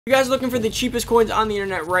If you guys are looking for the cheapest coins on the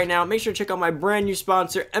internet right now, make sure to check out my brand new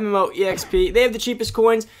sponsor, MMOEXP. They have the cheapest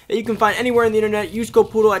coins that you can find anywhere on the internet. Use code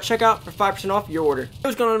Poodle at checkout for 5% off your order. Hey,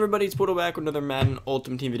 what's going on, everybody? It's Poodle back with another Madden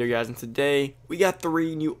Ultimate Team video, guys. And today, we got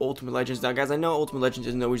 3 new Ultimate Legends. Now, guys, I know Ultimate Legends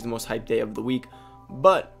isn't always the most hyped day of the week,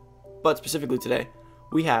 but specifically today,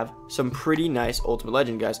 we have some pretty nice Ultimate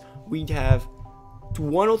Legend, guys. We have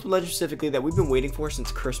one Ultimate Legend specifically that we've been waiting for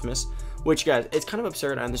since Christmas, which, guys, it's kind of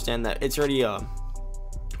absurd. I understand that it's already,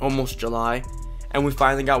 almost July, and we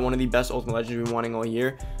finally got one of the best Ultimate Legends we've been wanting all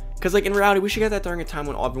year. Because, like, in reality, we should get that during a time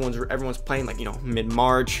when everyone's playing, like, you know,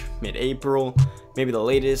 mid-March, mid-April, maybe the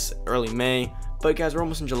latest, early May. But, guys, we're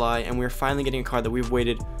almost in July, and we're finally getting a card that we've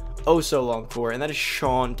waited oh so long for, and that is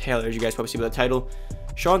Sean Taylor, as you guys probably see by the title.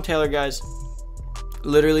 Sean Taylor, guys,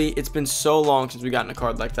 literally, it's been so long since we gotten a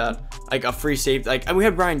card like that, like a free safety. Like, and we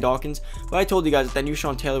had Brian Dawkins, but I told you guys that new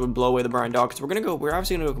Sean Taylor would blow away the Brian Dawkins. We're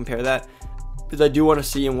obviously gonna go compare that, because I do want to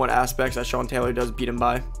see in what aspects that Sean Taylor does beat him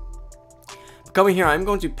by. But coming here, I'm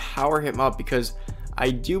going to power him up because I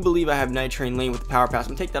do believe I have Night Train Lane with the power pass.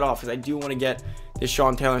 I'm going to take that off because I do want to get this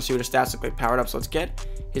Sean Taylor and see what his stats look like powered up. So let's get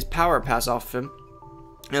his power pass off of him.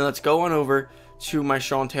 And let's go on over to my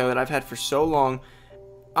Sean Taylor that I've had for so long.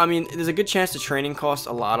 I mean, there's a good chance the training costs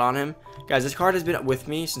a lot on him. Guys, this card has been with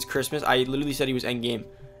me since Christmas. I literally said he was endgame,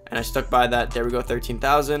 and I stuck by that. There we go,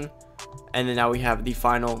 13,000. And then now we have the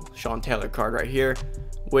final Sean Taylor card right here,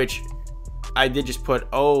 which I did just put,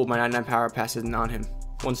 oh, my 99 power pass isn't on him.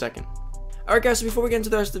 1 second. Alright, guys, so before we get into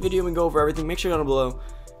the rest of the video and go over everything, make sure down below,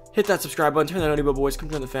 hit that subscribe button, turn that notification bell, boys, come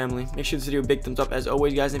join the family. Make sure this video a big thumbs up as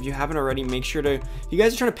always, guys. And if you haven't already, make sure to, if you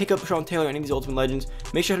guys are trying to pick up Sean Taylor or any of these Ultimate Legends,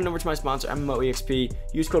 make sure to head over to my sponsor, MMOEXP.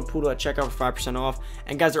 Use code Poodle at checkout for 5% off.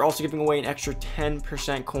 And guys, they're also giving away an extra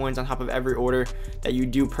 10% coins on top of every order that you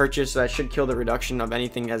do purchase. So that should kill the reduction of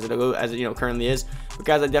anything as it you know currently is. But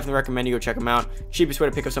guys, I definitely recommend you go check them out. Cheapest way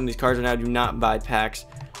to pick up some of these cards right now. Do not buy packs.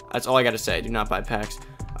 That's all I gotta say. Do not buy packs.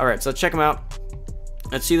 All right, so let's check them out.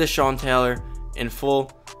 Let's see the Sean Taylor in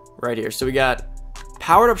full. Right here, so we got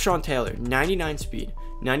powered up Sean Taylor, 99 speed,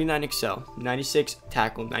 99 excel, 96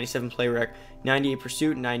 tackle, 97 play rec, 98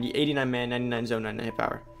 pursuit, 89 man, 99 zone, 99 hit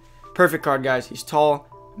power. Perfect card, guys. He's tall,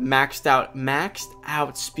 maxed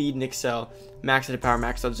out speed and excel, maxed out hit power,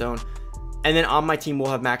 maxed out zone. And then on my team,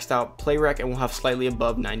 we'll have maxed out play rec, and we'll have slightly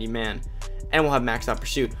above 90 man, and we'll have maxed out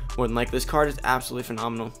pursuit. More than likely, this card is absolutely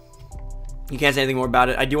phenomenal. You can't say anything more about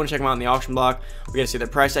it. I do want to check him out on the auction block. We got to see the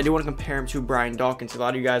price. I do want to compare him to Brian Dawkins. A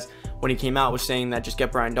lot of you guys, when he came out, was saying that just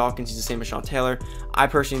get Brian Dawkins. He's the same as Sean Taylor. I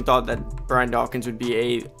personally thought that Brian Dawkins would be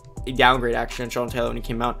a downgrade actually on Sean Taylor when he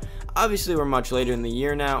came out. Obviously, we're much later in the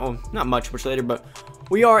year now. Well, not much later, but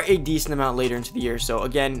we are a decent amount later into the year. So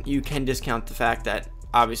again, you can discount the fact that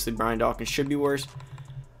obviously Brian Dawkins should be worse.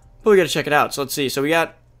 But we got to check it out. So let's see. So we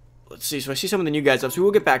got... Let's see, so I see some of the new guys up, so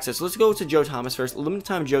we'll get back to this. So let's go to Joe Thomas first. Limited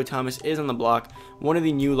time Joe Thomas is on the block. One of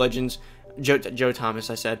the new legends, Joe Thomas,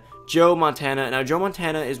 I said. Joe Montana. Now, Joe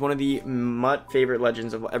Montana is one of the favorite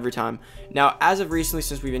legends of every time. Now, as of recently,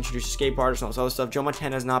 since we've introduced escape artists and all this other stuff, Joe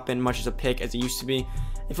Montana has not been much as a pick as it used to be.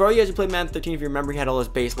 And for all you guys who played Madden 13, if you remember, he had all his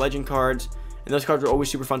base legend cards, and those cards were always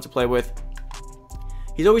super fun to play with.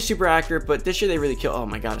 He's always super accurate, but this year they really kill. Oh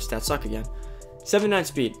my god, his stats suck again. 79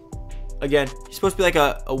 speed. Again, he's supposed to be like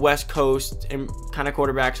a West Coast kind of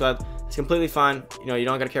quarterback, so that's completely fine. You know, you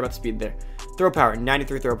don't got to care about the speed there. Throw power,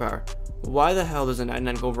 93 throw power. Why the hell does a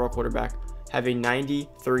 99 overall quarterback have a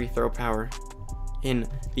 93 throw power in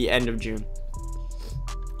the end of June?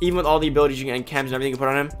 Even with all the abilities you can, and chems and everything you put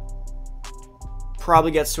on him,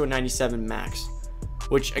 probably gets to a 97 max.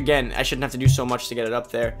 Which, again, I shouldn't have to do so much to get it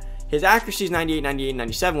up there. His accuracy is 98, 98,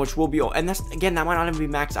 97, which will be, and that's, again, that might not even be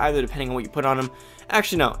max either, depending on what you put on him.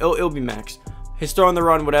 Actually, no, it'll be max. His throw on the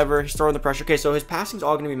run, whatever, his throw on the pressure. Okay, so his passing's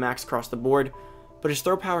all going to be max across the board, but his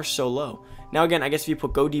throw power is so low. Now, again, I guess if you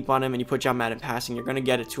put go deep on him and you put John Madden passing, you're going to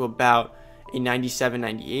get it to about a 97,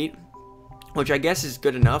 98, which I guess is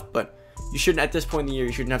good enough, but you shouldn't, at this point in the year,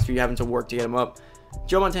 you shouldn't have to be having to work to get him up.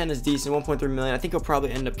 Joe Montana is decent, 1.3 million. I think he'll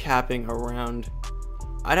probably end up capping around,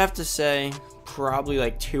 I'd have to say, probably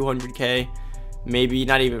like 200k, maybe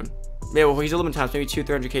not even. Yeah, well, he's a limited times, maybe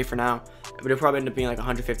 300k for now, but it'll probably end up being like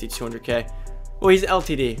 150 to 200k. Well, he's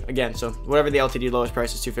LTD again, so whatever the LTD lowest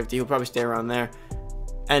price is, 250. He'll probably stay around there.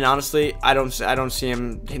 And honestly, I don't see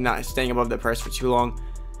him not staying above that price for too long.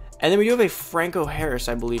 And then we do have a Franco Harris,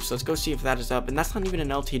 I believe. So let's go see if that is up, and that's not even an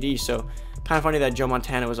LTD. So kind of funny that Joe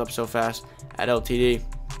Montana was up so fast at LTD.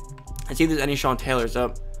 Let's see if there's any Sean Taylors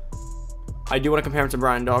up. I do want to compare him to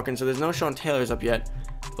Brian Dawkins, so there's no Sean Taylors up yet,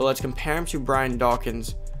 but let's compare him to Brian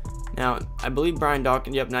Dawkins. Now, I believe Brian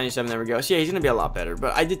Dawkins, yep, 97, there we go. So yeah, he's going to be a lot better,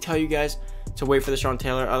 but I did tell you guys to wait for the Sean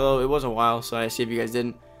Taylor, although it was a while, so I see if you guys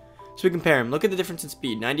didn't. So we compare them. Look at the difference in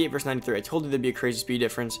speed. 98 versus 93. I told you there'd be a crazy speed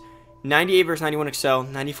difference. 98 versus 91 excel.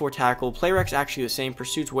 94 tackle. Play rec's actually the same.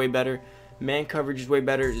 Pursuit's way better. Man coverage is way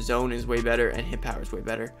better. Zone is way better. And hit power is way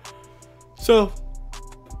better. So,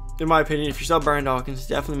 in my opinion, if you sell Brian Dawkins,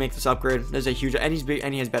 definitely make this upgrade. There's a huge, and he's big,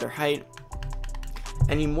 and he has better height.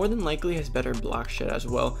 And he more than likely has better block shed as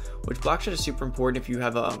well, which block shed is super important if you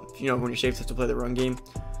have a, you know, when your safeties have to play the run game.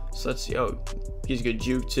 So let's see. Oh, he's a good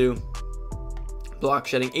juke too. Block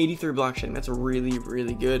shedding, 83 block shedding. That's a really,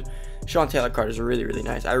 really good. Sean Taylor card is really, really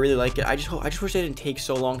nice. I really like it. I just wish they didn't take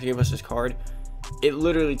so long to give us this card. It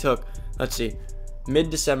literally took, let's see,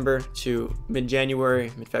 mid-December to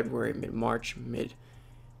mid-January, mid-February, mid-March,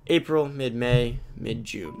 mid-April, mid-May,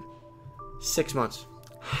 mid-June. 6 months,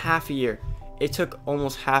 half a year. It took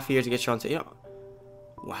almost half a year to get Sean Taylor. You know,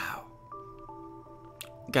 wow,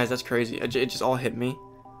 guys, that's crazy. It just all hit me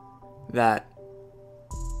that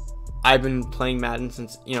I've been playing Madden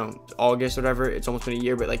since, you know, August or whatever. It's almost been a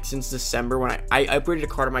year, but like since December when I upgraded a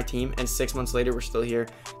card on my team, and 6 months later we're still here.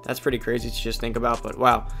 That's pretty crazy to just think about, but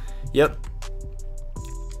wow. Yep,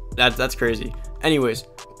 that's crazy. Anyways,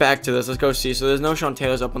 back to this. Let's go see. So there's no Sean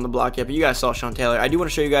Taylor's up on the block yet, but you guys saw Sean Taylor. I do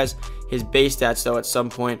want to show you guys his base stats though at some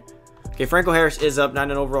point. Okay, Franco Harris is up, 9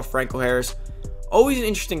 overall. Franco Harris, always an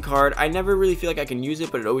interesting card. I never really feel like I can use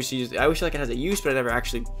it, but I always feel like it has a use, but I never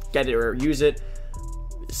actually get it or use it.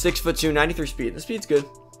 6'2", 93 speed. The speed's good.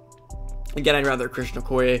 Again, I'd rather Christian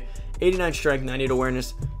Okoye. 89 strength, 98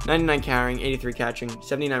 awareness, 99 carrying, 83 catching,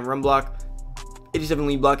 79 run block, 87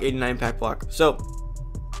 lead block, 89 impact block. So,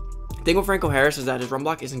 the thing with Franco Harris is that his run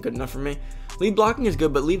block isn't good enough for me. Lead blocking is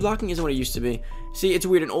good, but lead blocking isn't what it used to be. See, it's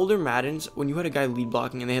weird. In older Maddens, when you had a guy lead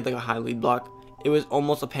blocking and they had like a high lead block, it was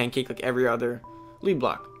almost a pancake like every other lead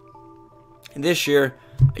block. And this year,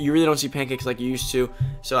 you really don't see pancakes like you used to,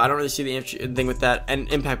 so I don't really see the thing with that.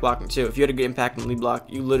 And impact blocking too. If you had a good impact and lead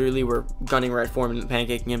block, you literally were gunning right for him and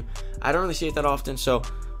pancaking him. I don't really see it that often. So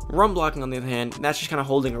run blocking on the other hand, that's just kind of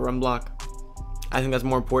holding a run block. I think that's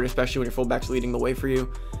more important, especially when your fullback's leading the way for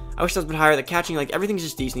you. I wish that was a bit higher. The catching, like everything's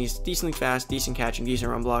just decent. He's decently fast, decent catching,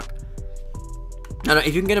 decent run block. Now,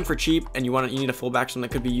 if you can get him for cheap and you need a fullback, something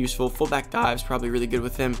that could be useful, fullback dive's probably really good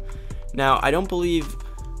with him. Now, I don't believe,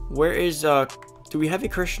 where is, do we have a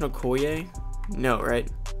Christian Okoye? No, right?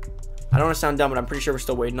 I don't want to sound dumb, but I'm pretty sure we're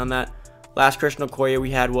still waiting on that. Last Christian Okoye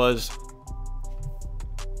we had was,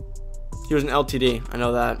 he was an LTD. I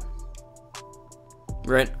know that.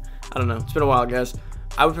 Right? I don't know. It's been a while, guys.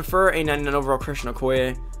 I would prefer a 99 overall Christian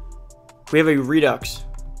Okoye. We have a Redux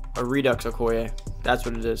Okoye. That's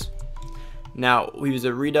what it is. Now, he was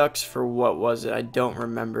a Redux for what was it? I don't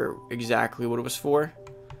remember exactly what it was for.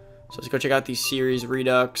 So let's go check out these series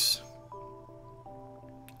Redux.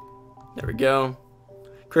 There we go.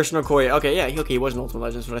 Christian Okoye. Okay, yeah, he was an Ultimate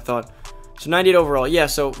Legend. That's what I thought. So 98 overall. Yeah,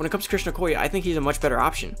 so when it comes to Christian Okoye, I think he's a much better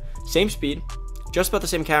option. Same speed, just about the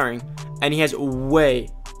same carrying, and he has way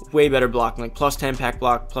better blocking, like plus 10 pack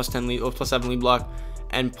block, plus 10 lead, plus 7 lead block,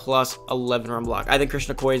 and plus 11 run block. I think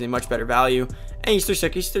Christian Okoye is a much better value, and he's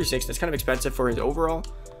 3'6". He's 3'6". That's kind of expensive for his overall.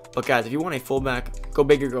 But guys, if you want a fullback, go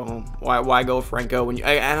big or go home. Why go Franco when you?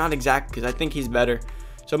 Not exact, because I think he's better.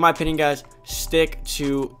 So in my opinion, guys, stick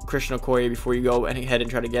to Christian Okoye before you go ahead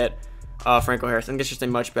and try to get Franco Harris. I think it's just a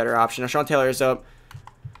much better option. Now Sean Taylor is up.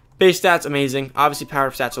 Base stats amazing. Obviously power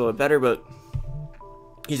up stats a little bit better, but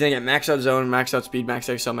he's gonna get max out zone, max out speed, max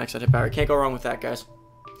out excel, max out hit power. Can't go wrong with that, guys.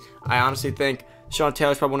 I honestly think Sean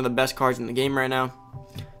Taylor is probably one of the best cards in the game right now,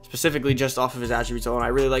 specifically just off of his attributes alone. I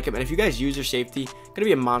really like him, and if you guys use your safety, gonna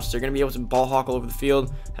be a monster. Gonna be able to ball hawk all over the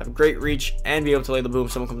field, have great reach, and be able to lay the boom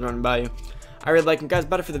if someone comes running by you. I really like him, guys.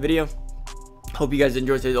 Better for the video. Hope you guys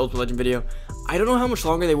enjoyed today's Ultimate Legend video. I don't know how much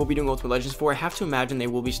longer they will be doing Ultimate Legends for. I have to imagine they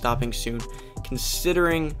will be stopping soon,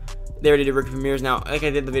 considering they already did rookie premieres. Now, like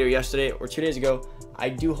I did the video yesterday or 2 days ago, I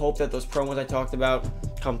do hope that those promos I talked about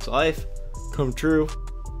come to life, come true.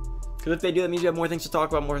 Because if they do, that means we have more things to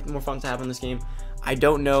talk about, more fun to have in this game. I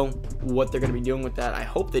don't know what they're going to be doing with that. I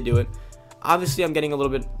hope they do it. Obviously, I'm getting a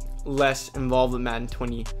little bit less involved with Madden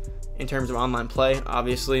 20 in terms of online play.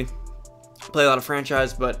 Obviously, play a lot of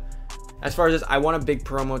franchise, but as far as this, I want a big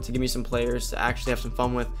promo to give me some players to actually have some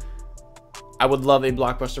fun with. I would love a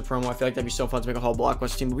blockbuster promo. I feel like that'd be so fun to make a whole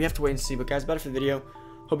blockbuster team, but we have to wait and see. But guys, better for the video.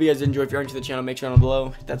 Hope you guys enjoyed. If you're new to the channel, make sure down below,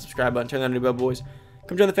 hit that subscribe button, turn that on bell, boys.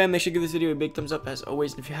 Come join the fam. Make sure to give this video a big thumbs up as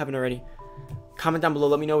always. And if you haven't already, comment down below.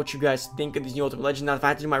 Let me know what you guys think of these new Ultimate Legends. Now, if I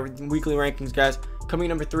have to do my weekly rankings, guys, coming in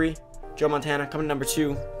number 3, Joe Montana. Coming in number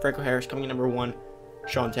 2, Franco Harris. Coming in number 1,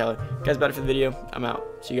 Sean Taylor. Guys, better for the video. I'm out.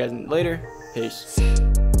 See you guys later. Peace.